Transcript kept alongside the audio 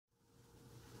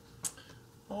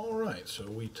All right,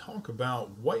 so we talk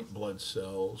about white blood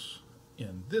cells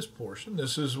in this portion.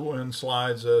 This is when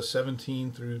slides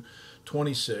 17 through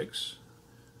 26.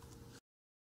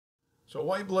 So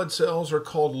white blood cells are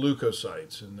called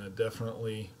leukocytes, and I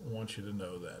definitely want you to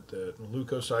know that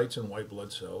leukocytes and white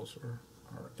blood cells are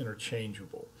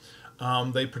interchangeable.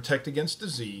 They protect against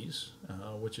disease,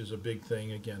 which is a big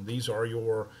thing. Again, these are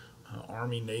your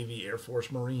Army, Navy, Air Force,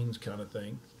 Marines kind of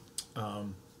thing,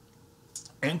 and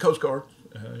Coast Guard.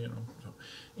 So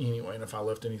anyway, and if I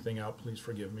left anything out, please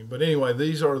forgive me. But anyway,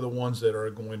 these are the ones that are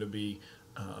going to be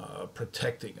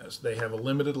protecting us. They have a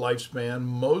limited lifespan.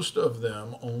 Most of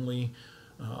them only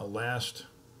last,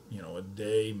 a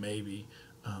day maybe,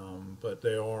 but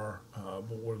they are.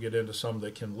 We'll get into some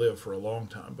that can live for a long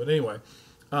time. But anyway,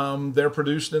 they're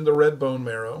produced in the red bone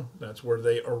marrow. That's where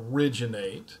they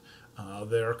originate.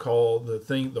 They're called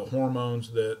the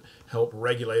hormones that help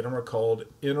regulate them are called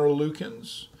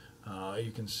interleukins.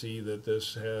 You can see that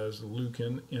this has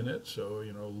leukin in it, so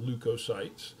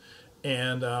leukocytes.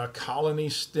 And colony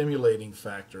stimulating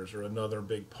factors are another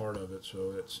big part of it.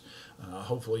 So it's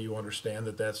hopefully you understand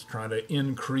that that's trying to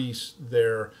increase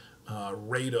their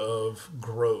rate of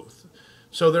growth.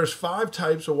 So there's 5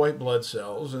 types of white blood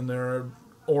cells, and they're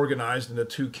organized into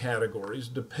 2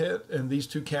 categories. And these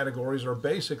 2 categories are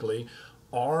basically,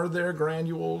 are there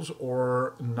granules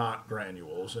or not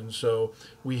granules? And so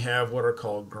we have what are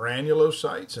called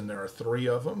granulocytes, and there are 3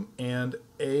 of them, and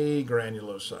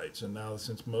agranulocytes. And now,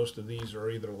 since most of these are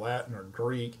either Latin or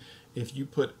Greek, if you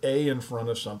put a in front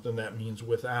of something, that means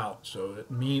without. So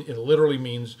it literally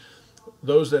means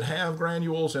those that have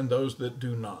granules and those that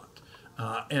do not.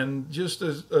 And just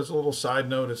as a little side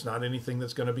note, it's not anything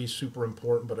that's going to be super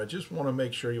important, but I just want to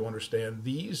make sure you understand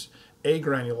these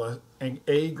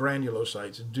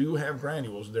agranulocytes do have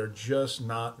granules. They're just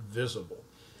not visible.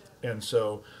 And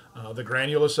so the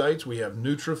granulocytes, we have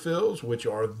neutrophils, which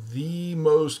are the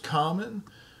most common.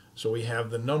 So we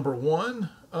have the number 1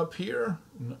 up here,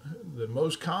 the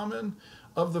most common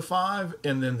of the 5,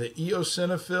 and then the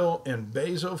eosinophil and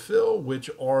basophil,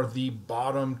 which are the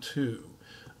bottom 2.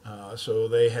 So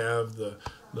they have the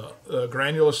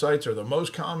granulocytes are the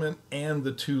most common and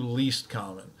the 2 least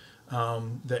common.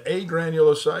 The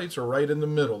agranulocytes are right in the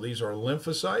middle. These are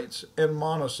lymphocytes and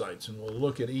monocytes, and we'll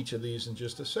look at each of these in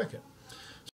just a second.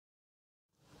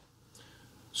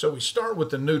 So we start with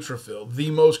the neutrophil, the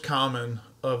most common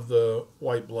of the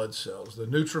white blood cells. The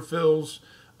neutrophils,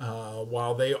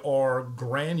 while they are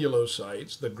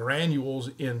granulocytes, the granules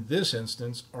in this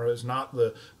instance is not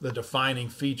the defining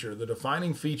feature. The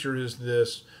defining feature is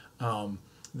this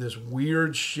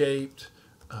weird shaped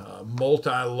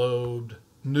multi-lobed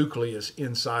nucleus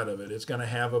inside of it. It's going to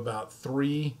have about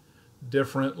 3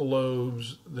 different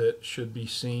lobes that should be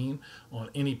seen on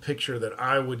any picture that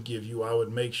I would give you. I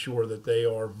would make sure that they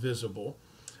are visible.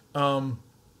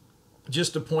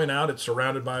 Just to point out, it's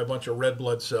surrounded by a bunch of red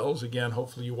blood cells. Again,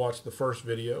 hopefully you watched the first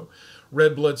video.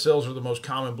 Red blood cells are the most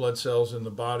common blood cells in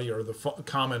the body, or the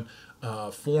common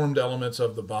formed elements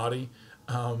of the body.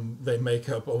 They make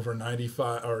up over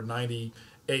 95 or 98%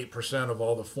 of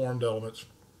all the formed elements,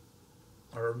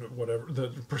 or whatever the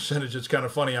percentage. It's kind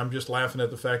of funny. I'm just laughing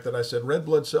at the fact that I said red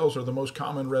blood cells are the most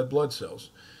common red blood cells.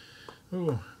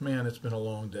 Oh, man, it's been a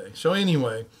long day. So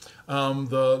anyway,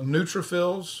 the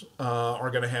neutrophils are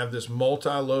going to have this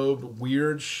multi-lobed,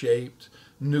 weird-shaped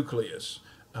nucleus.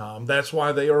 That's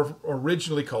why they are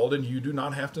originally called, and you do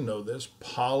not have to know this,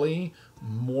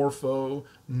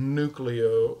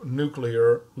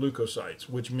 polymorphonuclear leukocytes,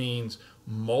 which means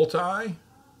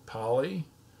poly,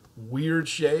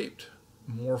 weird-shaped,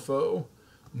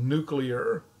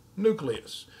 nuclear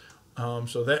nucleus.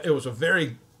 So that it was a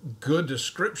very good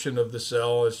description of the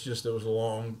cell. It's just it was a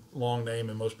long name,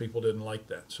 and most people didn't like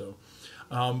that. So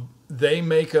they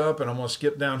make up, and I'm going to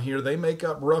skip down here, they make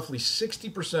up roughly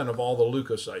 60% of all the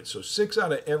leukocytes. So 6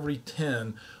 out of every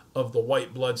 10 of the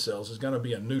white blood cells is going to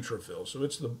be a neutrophil. So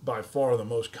it's by far the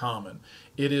most common.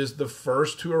 It is the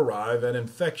first to arrive at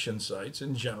infection sites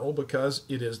in general because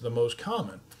it is the most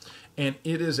common. And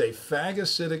it is a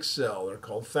phagocytic cell. They're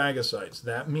called phagocytes.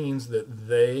 That means that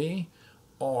they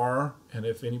are, and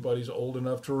if anybody's old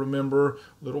enough to remember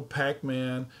little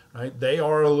Pac-Man, right? They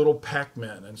are a little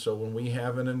Pac-Man. And so when we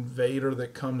have an invader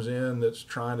that comes in that's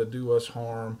trying to do us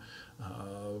harm,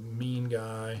 mean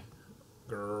guy,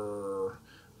 boy,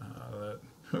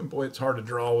 it's hard to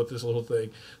draw with this little thing.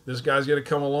 This guy's going to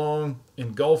come along,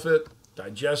 engulf it,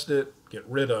 digest it, get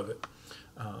rid of it.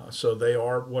 So they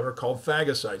are what are called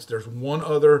phagocytes. There's one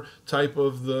other type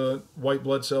of the white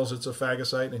blood cells that's a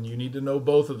phagocyte, and you need to know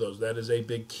both of those. That is a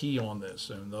big key on this.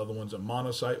 And the other one's a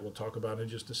monocyte. We'll talk about in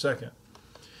just a second.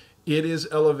 It is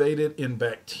elevated in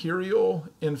bacterial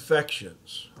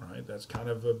infections, right? That's kind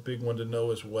of a big one to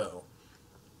know as well.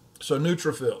 So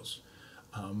neutrophils,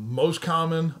 most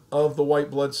common of the white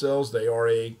blood cells, they are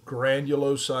a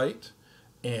granulocyte,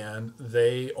 and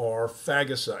they are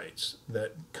phagocytes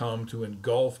that come to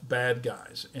engulf bad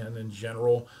guys. And in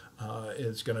general,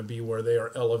 it's going to be where they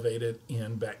are elevated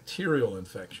in bacterial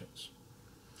infections.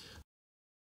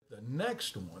 The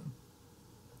next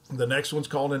one's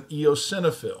called an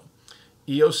eosinophil.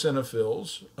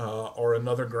 Eosinophils are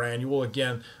another granule.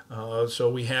 Again,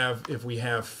 so if we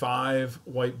have 5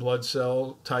 white blood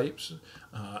cell types,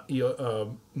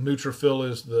 neutrophil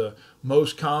is the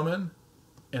most common,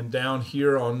 and down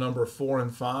here on number 4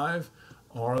 and 5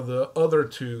 are the other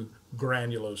 2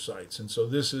 granulocytes. And so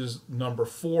this is number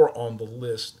 4 on the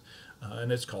list,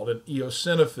 and it's called an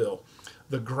eosinophil.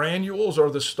 The granules are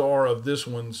the star of this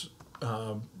one's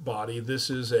body.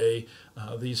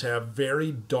 These have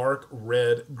very dark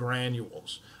red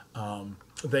granules.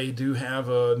 They do have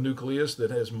a nucleus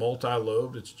that has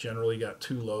multi-lobed. It's generally got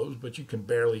 2 lobes, but you can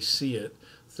barely see it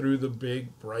through the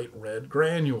big bright red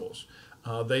granules.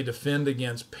 They defend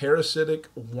against parasitic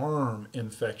worm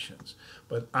infections,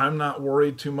 but I'm not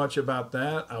worried too much about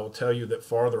that. I will tell you that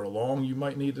farther along you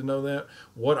might need to know that.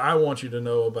 What I want you to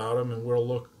know about them, and we'll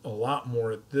look a lot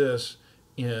more at this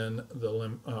in the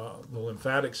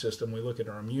lymphatic system, we look at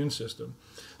our immune system.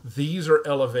 These are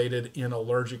elevated in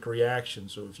allergic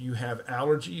reactions. So if you have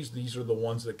allergies, these are the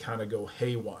ones that kind of go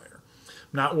haywire.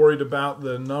 Not worried about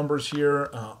the numbers here.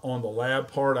 On the lab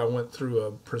part, I went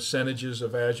through percentages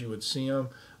of as you would see them.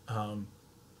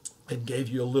 It gave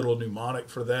you a little mnemonic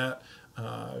for that.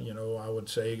 I would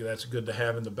say that's good to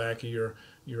have in the back of your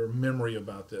memory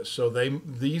about this. So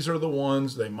these are the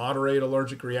ones, they moderate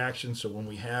allergic reactions. So when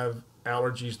we have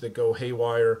allergies that go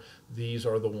haywire, these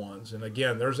are the ones. And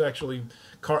again, there's actually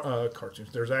cartoons.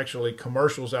 There's actually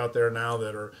commercials out there now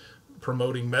that are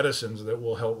promoting medicines that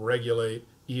will help regulate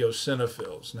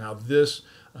eosinophils. Now this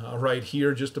right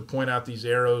here, just to point out these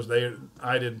arrows,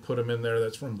 I didn't put them in there,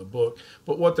 that's from the book,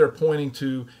 but what they're pointing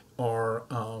to are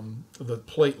the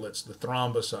platelets, the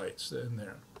thrombocytes in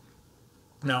there.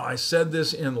 Now I said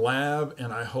this in lab,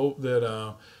 and I hope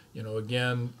that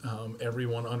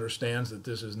everyone understands that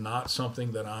this is not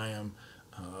something that I am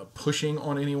pushing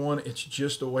on anyone. It's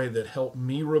just a way that helped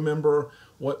me remember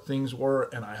what things were,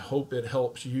 and I hope it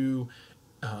helps you.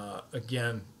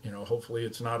 Hopefully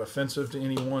it's not offensive to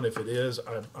anyone. If it is,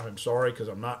 I'm sorry, because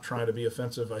I'm not trying to be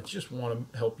offensive. I just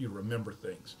want to help you remember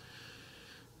things.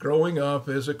 Growing up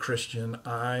as a Christian,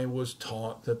 I was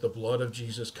taught that the blood of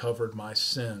Jesus covered my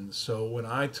sins. So when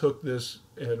I took this,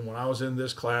 and when I was in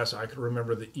this class, I could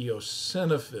remember the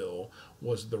eosinophil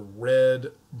was the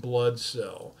red blood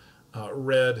cell,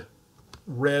 red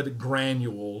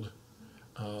granuled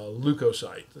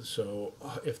leukocyte. So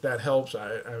if that helps,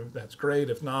 that's great.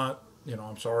 If not,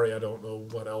 I'm sorry, I don't know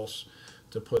what else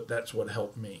to put. That's what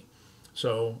helped me.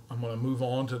 So I'm going to move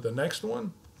on to the next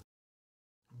one.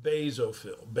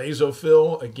 Basophil.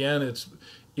 Basophil, again,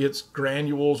 its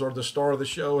granules are the star of the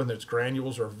show, and its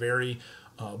granules are very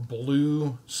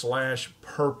blue/purple.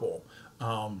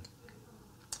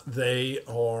 They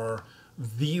are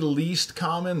the least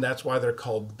common. That's why they're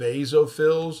called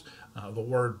basophils. The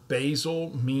word basal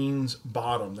means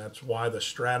bottom. That's why the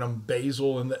stratum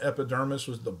basal in the epidermis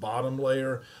was the bottom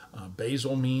layer.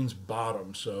 Basal means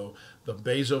bottom. So the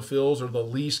basophils are the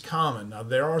least common. Now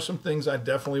there are some things I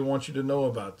definitely want you to know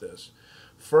about this.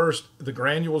 First, the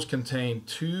granules contain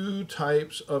 2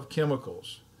 types of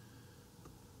chemicals: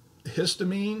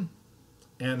 histamine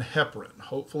and heparin.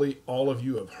 Hopefully all of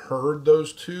you have heard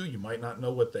those 2. You might not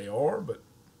know what they are, but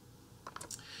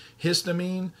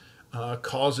histamine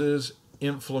causes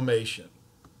inflammation.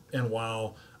 And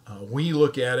while we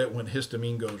look at it when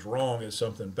histamine goes wrong as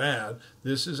something bad,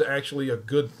 this is actually a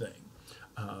good thing.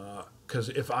 Because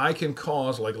if I can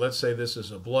cause, like let's say this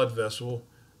is a blood vessel,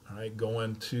 all right,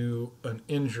 going to an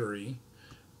injury,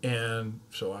 and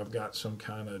so I've got some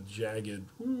kind of jagged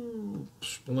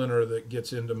splinter that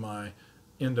gets into my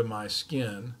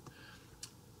skin.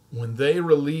 When they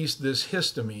release this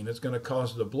histamine, it's going to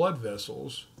cause the blood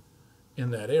vessels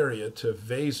in that area to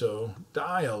vasodilate,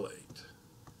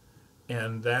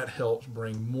 and that helps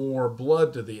bring more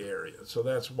blood to the area. So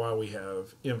that's why we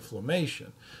have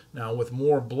inflammation. Now with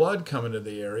more blood coming to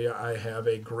the area, I have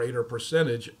a greater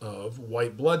percentage of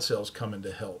white blood cells coming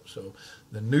to help. So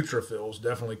the neutrophils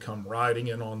definitely come riding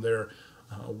in on their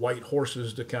white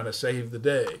horses to kind of save the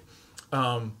day.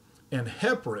 And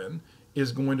heparin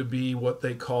is going to be what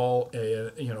they call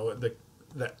the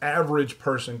average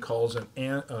person calls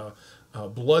a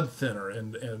blood thinner,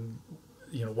 and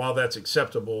while that's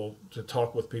acceptable to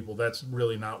talk with people, that's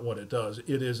really not what it does.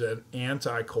 It is an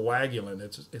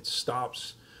anticoagulant. It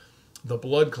stops the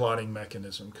blood clotting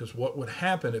mechanism, because what would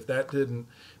happen if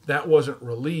that wasn't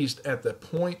released at the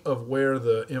point of where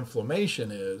the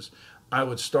inflammation is, I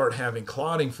would start having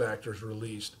clotting factors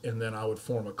released, and then I would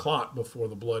form a clot before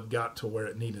the blood got to where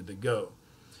it needed to go.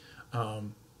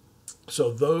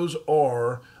 So those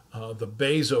are the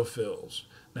basophils.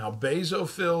 Now,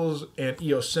 basophils and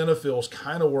eosinophils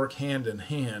kind of work hand in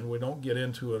hand. We don't get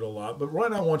into it a lot, but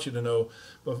what I want you to know,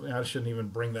 I shouldn't even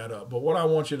bring that up, but what I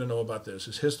want you to know about this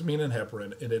is histamine and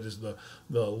heparin, and it is the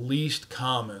least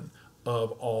common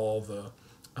of all the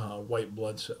white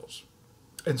blood cells.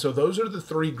 And so those are the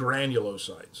three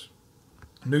granulocytes.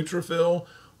 Neutrophil,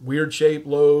 weird-shaped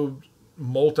lobe,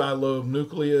 multi-lobe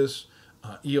nucleus,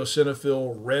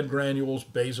 eosinophil, red granules,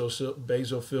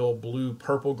 basophil, blue,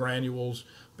 purple granules,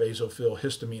 basophil,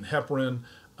 histamine, heparin,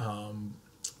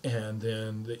 and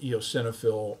then the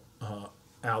eosinophil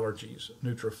allergies,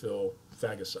 neutrophil,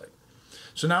 phagocyte.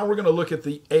 So now we're going to look at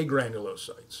the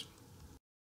agranulocytes.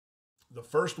 The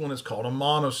first one is called a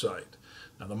monocyte.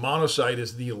 Now, the monocyte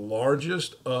is the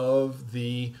largest of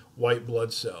the white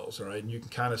blood cells, all right? And you can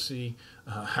kind of see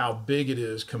how big it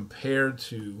is compared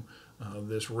to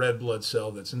this red blood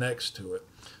cell that's next to it.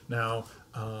 Now,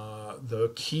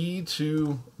 the key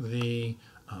to the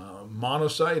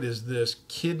monocyte is this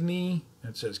kidney,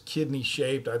 it says kidney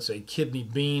shaped, I'd say kidney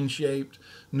bean shaped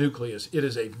nucleus. It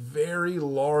is a very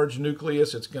large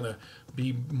nucleus. It's going to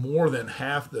be more than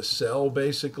half the cell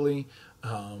basically.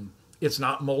 It's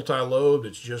not multi-lobed,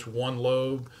 it's just one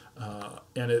lobe,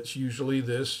 and it's usually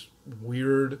this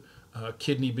weird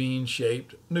kidney bean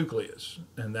shaped nucleus,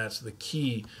 and that's the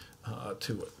key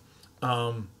to it.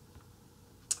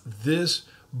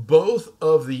 Both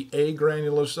of the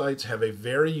agranulocytes have a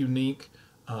very unique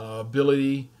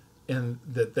ability in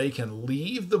that they can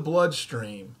leave the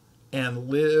bloodstream and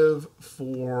live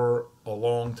for a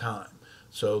long time.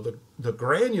 So the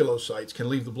granulocytes can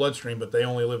leave the bloodstream, but they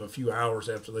only live a few hours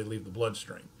after they leave the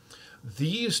bloodstream.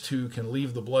 These two can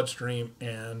leave the bloodstream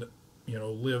and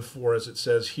live for, as it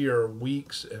says here,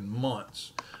 weeks and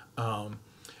months.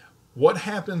 What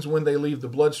happens when they leave the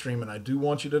bloodstream, and I do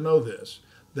want you to know this,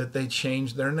 that they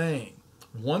change their name.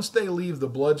 Once they leave the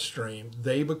bloodstream,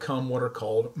 they become what are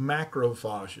called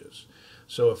macrophages.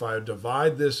 So if I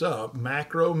divide this up,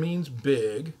 macro means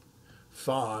big,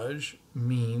 phage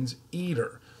means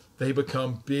eater. They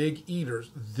become big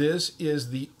eaters. This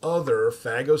is the other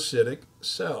phagocytic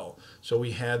cell. So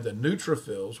we had the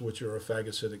neutrophils, which are a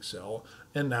phagocytic cell,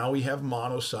 and now we have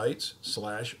monocytes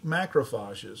 /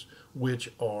 macrophages, which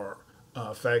are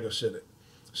phagocytic.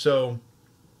 So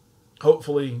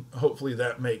hopefully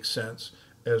that makes sense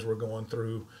as we're going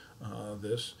through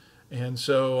this. And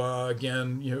so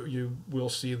again, you will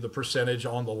see the percentage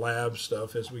on the lab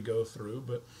stuff as we go through.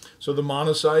 But so the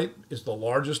monocyte is the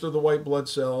largest of the white blood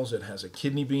cells. It has a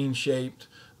kidney bean shaped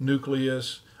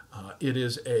nucleus. It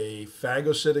is a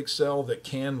phagocytic cell that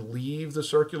can leave the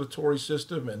circulatory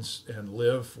system and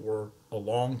live for a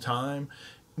long time.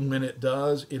 When it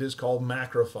does, it is called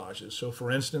macrophages. So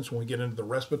for instance, when we get into the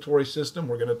respiratory system,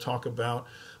 we're going to talk about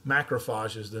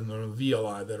macrophages, then the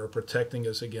alveoli that are protecting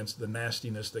us against the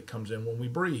nastiness that comes in when we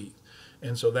breathe.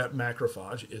 And so that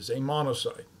macrophage is a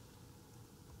monocyte.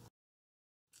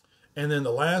 And then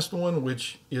the last one,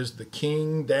 which is the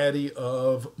king daddy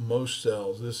of most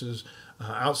cells. This is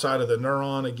outside of the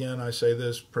neuron. Again, I say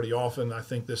this pretty often. I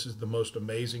think this is the most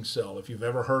amazing cell. If you've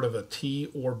ever heard of a T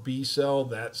or B cell,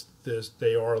 that's this.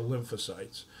 They are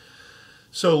lymphocytes.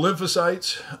 So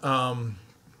lymphocytes,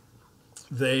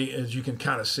 as you can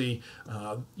kind of see,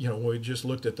 when we just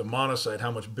looked at the monocyte,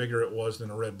 how much bigger it was than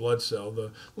a red blood cell.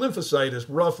 The lymphocyte is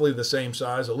roughly the same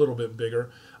size, a little bit bigger.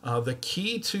 The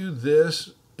key to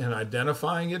this and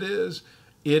identifying it is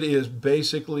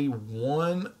basically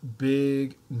one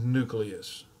big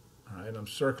nucleus. All right, I'm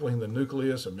circling the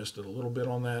nucleus. I missed it a little bit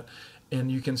on that.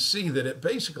 And you can see that it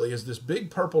basically is this big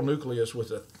purple nucleus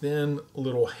with a thin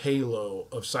little halo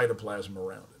of cytoplasm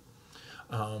around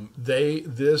it.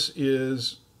 This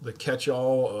is the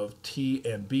catch-all of T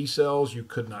and B cells. You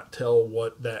could not tell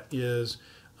what that is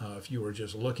if you were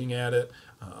just looking at it.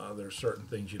 There's certain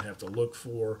things you'd have to look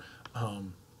for.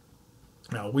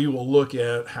 Now, we will look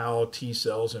at how T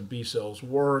cells and B cells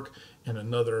work in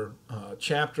another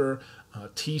chapter.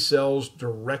 T cells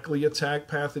directly attack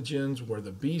pathogens, where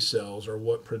the B cells are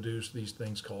what produce these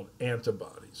things called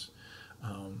antibodies.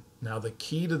 Now, the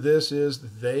key to this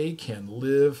is they can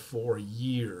live for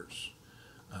years,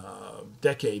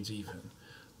 decades even.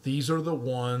 These are the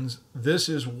ones, this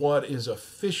is what is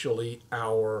officially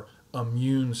our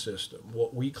immune system.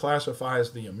 What we classify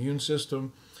as the immune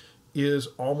system is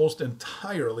almost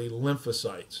entirely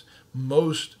lymphocytes.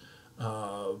 Most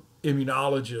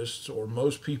immunologists, or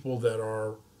most people that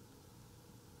are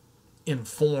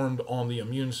informed on the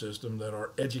immune system, that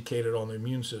are educated on the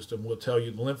immune system, will tell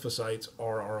you lymphocytes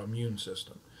are our immune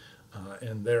system.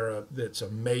 And it's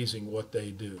amazing what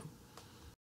they do.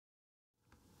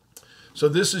 So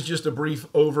this is just a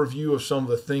brief overview of some of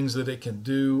the things that it can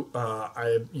do.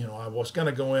 I was going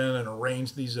to go in and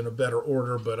arrange these in a better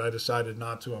order, but I decided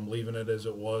not to. I'm leaving it as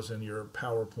it was in your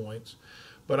PowerPoints.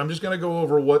 But I'm just going to go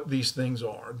over what these things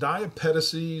are.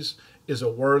 Diapetases is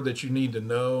a word that you need to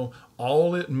know.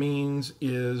 All it means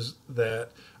is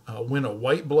that when a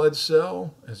white blood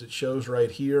cell, as it shows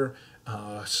right here,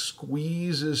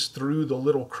 squeezes through the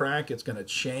little crack, it's going to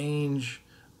change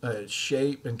its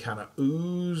shape and kind of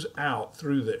ooze out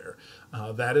through there.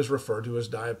 That is referred to as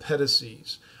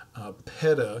diapetases.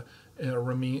 Peta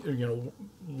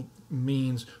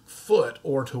means foot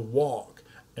or to walk.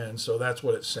 And so that's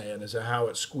what it's saying, is how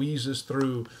it squeezes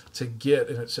through to get,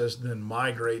 and it says then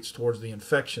migrates towards the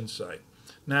infection site.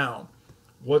 Now,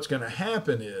 what's going to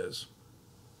happen is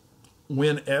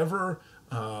whenever,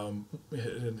 I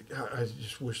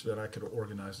just wish that I could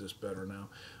organize this better now.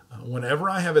 Whenever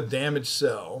I have a damaged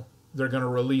cell, they're going to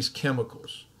release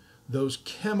chemicals. Those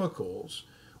chemicals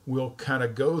will kind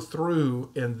of go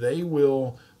through and they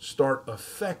will start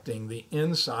affecting the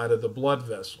inside of the blood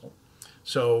vessel.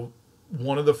 So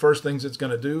one of the first things it's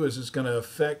going to do is it's going to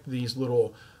affect these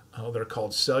little, they're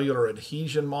called cellular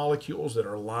adhesion molecules that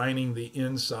are lining the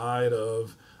inside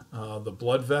of the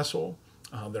blood vessel.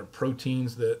 They're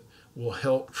proteins that will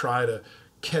help try to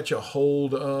catch a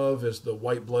hold of as the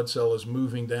white blood cell is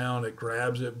moving down. It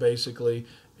grabs it basically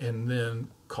and then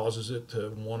causes it to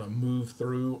want to move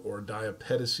through, or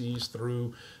diapetases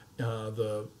through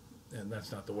and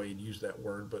that's not the way you'd use that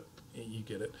word, but you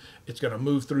get it. It's going to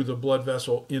move through the blood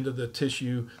vessel into the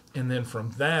tissue, and then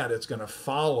from that it's going to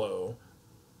follow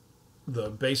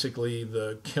basically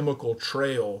the chemical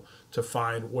trail to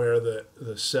find where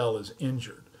the cell is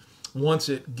injured. Once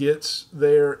it gets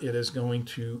there, it is going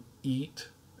to eat,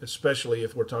 especially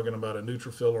if we're talking about a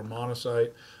neutrophil or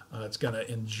monocyte. It's going to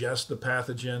ingest the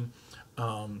pathogen.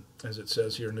 As it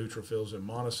says here, neutrophils and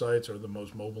monocytes are the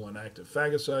most mobile and active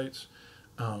phagocytes.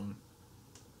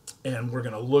 And we're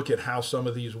going to look at how some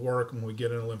of these work when we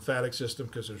get in the lymphatic system,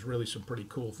 because there's really some pretty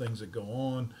cool things that go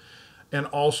on. And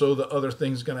also the other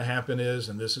thing's going to happen is,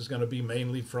 and this is going to be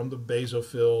mainly from the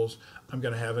basophils, I'm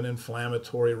going to have an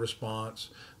inflammatory response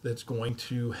that's going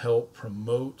to help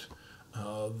promote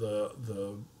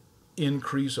the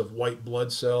increase of white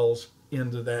blood cells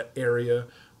into that area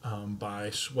by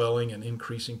swelling and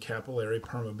increasing capillary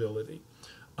permeability.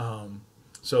 And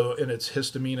it's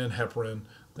histamine and heparin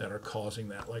that are causing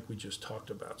that, like we just talked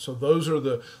about. So those are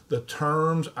the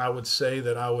terms I would say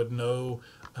that I would know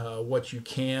what you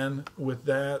can with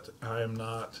that. I am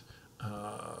not,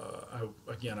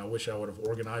 again, I wish I would have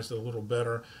organized it a little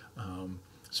better.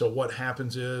 So what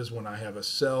happens is when I have a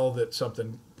cell that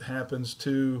something happens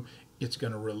to, it's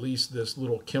going to release this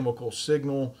little chemical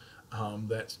signal.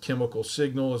 That chemical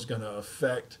signal is going to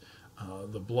affect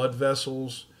the blood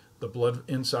vessels.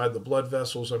 Inside the blood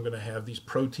vessels, I'm going to have these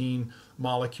protein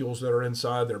molecules that are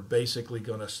inside. They're basically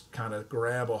going to kind of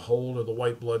grab a hold of the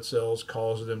white blood cells,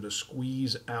 cause them to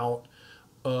squeeze out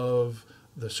of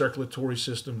the circulatory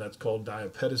system. That's called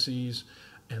diapetases.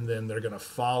 And then they're going to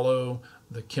follow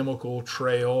the chemical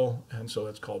trail, and so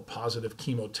it's called positive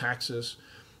chemotaxis.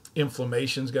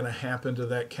 Inflammation is going to happen to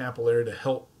that capillary to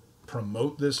help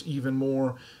promote this even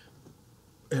more.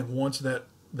 And once that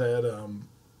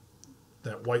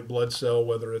white blood cell,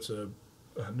 whether it's a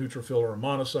neutrophil or a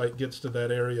monocyte, gets to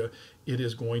that area, it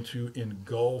is going to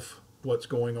engulf what's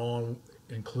going on,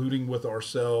 including with our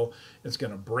cell. It's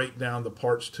going to break down the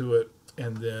parts to it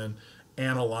and then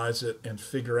analyze it and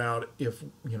figure out if,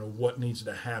 what needs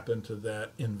to happen to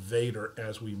that invader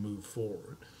as we move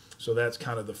forward. So that's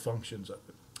kind of the functions of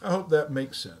it. I hope that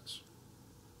makes sense.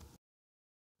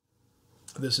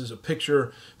 This is a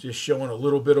picture just showing a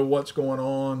little bit of what's going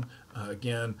on.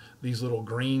 Again, these little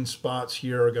green spots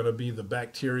here are going to be the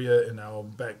bacteria, and now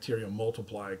bacteria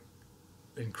multiply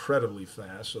incredibly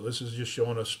fast. So this is just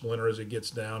showing a splinter as it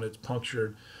gets down. It's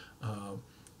punctured.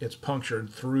 It's punctured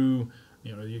through.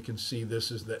 You can see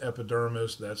this is the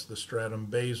epidermis. That's the stratum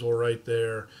basal right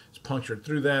there. It's punctured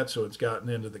through that, so it's gotten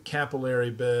into the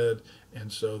capillary bed, and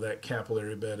so that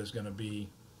capillary bed is going to be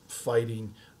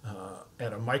fighting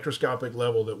at a microscopic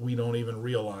level that we don't even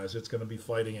realize. It's going to be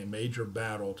fighting a major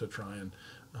battle to try and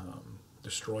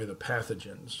destroy the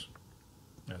pathogens,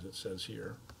 as it says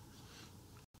here.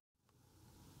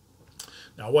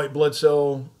 Now, white blood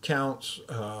cell counts,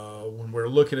 when we're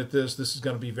looking at this, this is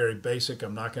going to be very basic.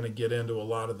 I'm not going to get into a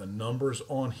lot of the numbers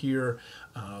on here.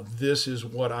 This is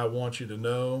what I want you to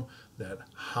know, that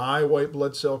high white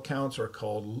blood cell counts are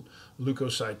called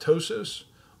leukocytosis.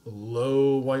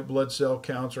 Low white blood cell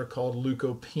counts are called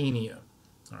leukopenia.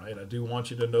 All right, I do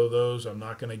want you to know those. I'm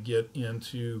not going to get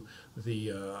into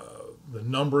the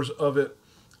numbers of it,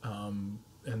 and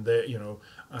that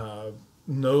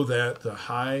know that the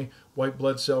high white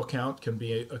blood cell count can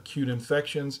be acute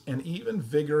infections and even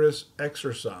vigorous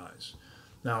exercise.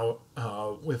 Now,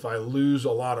 if I lose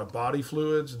a lot of body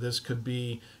fluids, this could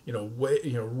be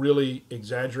really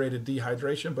exaggerated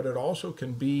dehydration, but it also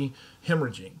can be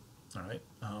hemorrhaging. All right,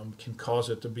 can cause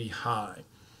it to be high.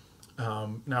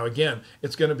 Now again,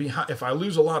 it's going to be high. If I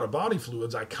lose a lot of body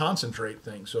fluids, I concentrate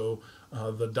things, so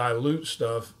the dilute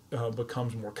stuff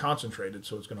becomes more concentrated,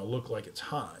 so it's going to look like it's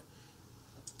high.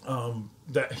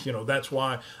 That's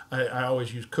why I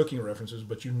always use cooking references,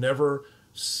 but you never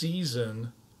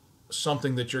season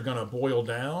something that you're going to boil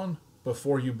down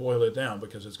before you boil it down,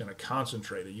 because it's going to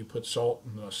concentrate it. You put salt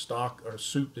in a stock or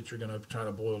soup that you're going to try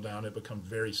to boil down, it becomes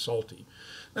very salty.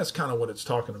 That's kind of what it's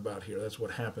talking about here. That's what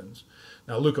happens.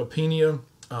 Now, leukopenia,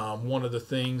 one of the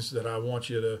things that I want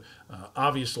you to,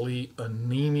 obviously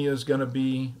anemia is going to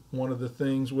be one of the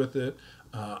things with it.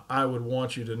 I would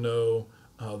want you to know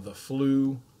the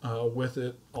flu with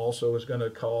it also is going to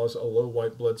cause a low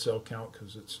white blood cell count,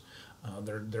 because it's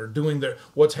they're doing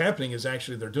what's happening is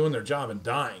actually they're doing their job and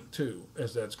dying too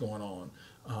as that's going on.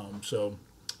 So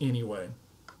anyway,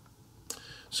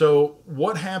 so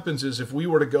what happens is, if we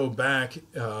were to go back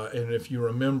and if you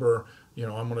remember,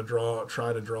 I'm going to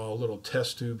try to draw a little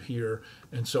test tube here,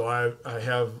 and so I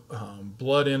have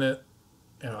blood in it.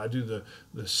 And I do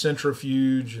the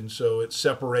centrifuge, and so it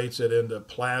separates it into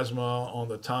plasma on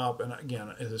the top. And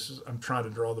again, I'm trying to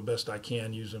draw the best I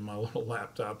can using my little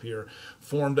laptop here.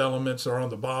 Formed elements are on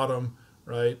the bottom,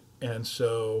 right? And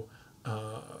so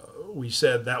we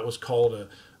said that was called a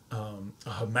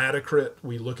hematocrit.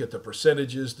 We look at the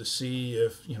percentages to see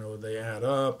if they add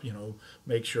up.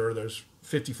 Make sure there's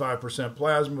 55%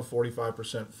 plasma,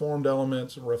 45% formed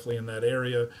elements, roughly in that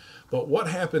area. But what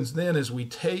happens then is we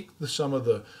take some of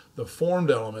the formed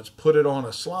elements, put it on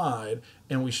a slide,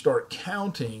 and we start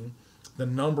counting the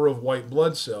number of white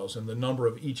blood cells and the number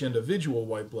of each individual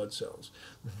white blood cells.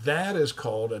 That is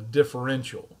called a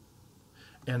differential.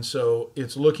 And so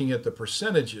it's looking at the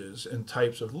percentages and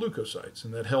types of leukocytes,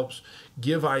 and that helps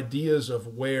give ideas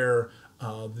of where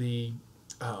the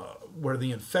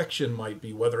infection might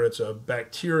be, whether it's a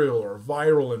bacterial or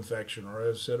viral infection, or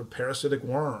as I said, a parasitic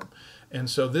worm. And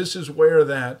so this is where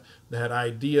that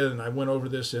idea, and I went over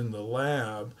this in the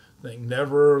lab, thing,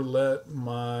 never let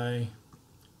my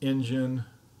engine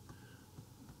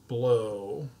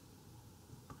blow.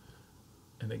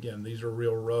 And again, these are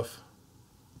real rough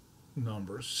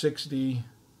numbers. 60,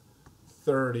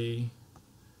 30,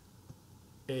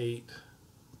 8,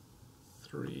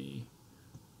 3,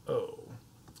 0.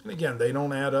 And again, they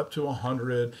don't add up to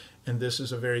 100, and this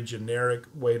is a very generic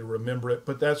way to remember it,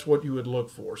 but that's what you would look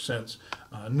for, since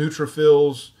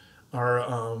neutrophils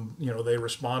are, they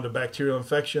respond to bacterial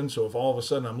infection. So if all of a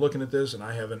sudden I'm looking at this and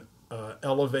I have an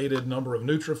elevated number of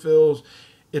neutrophils,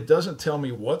 it doesn't tell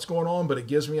me what's going on, but it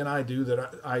gives me an idea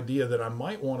that I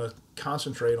might want to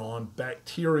concentrate on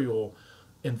bacterial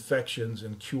infections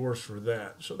and cures for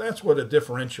that. So that's what a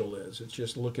differential is. It's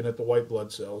just looking at the white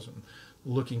blood cells and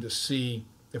looking to see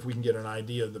if we can get an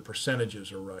idea the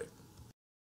percentages are right.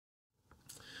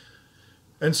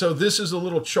 And so this is a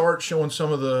little chart showing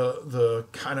some of the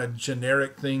kind of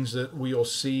generic things that we'll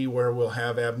see where we'll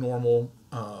have abnormal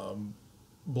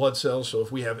blood cells. So if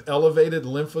we have elevated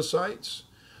lymphocytes,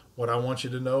 what I want you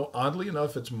to know, oddly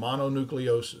enough, it's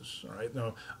mononucleosis. All right,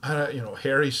 now,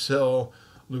 hairy cell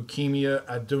leukemia,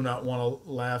 I do not want to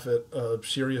laugh at a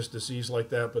serious disease like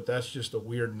that, but that's just a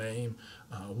weird name.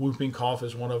 Whooping cough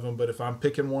is one of them, but if I'm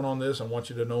picking one on this, I want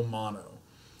you to know mono.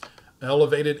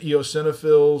 Elevated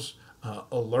eosinophils,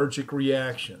 allergic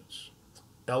reactions.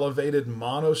 Elevated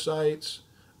monocytes,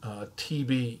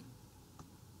 TB.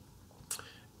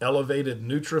 Elevated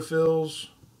neutrophils,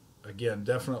 again,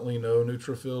 definitely no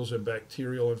neutrophils and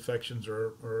bacterial infections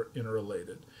are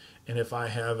interrelated. And if I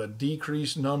have a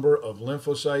decreased number of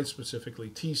lymphocytes, specifically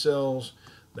T cells,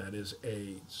 that is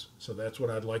AIDS. So that's what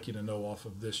I'd like you to know off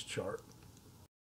of this chart.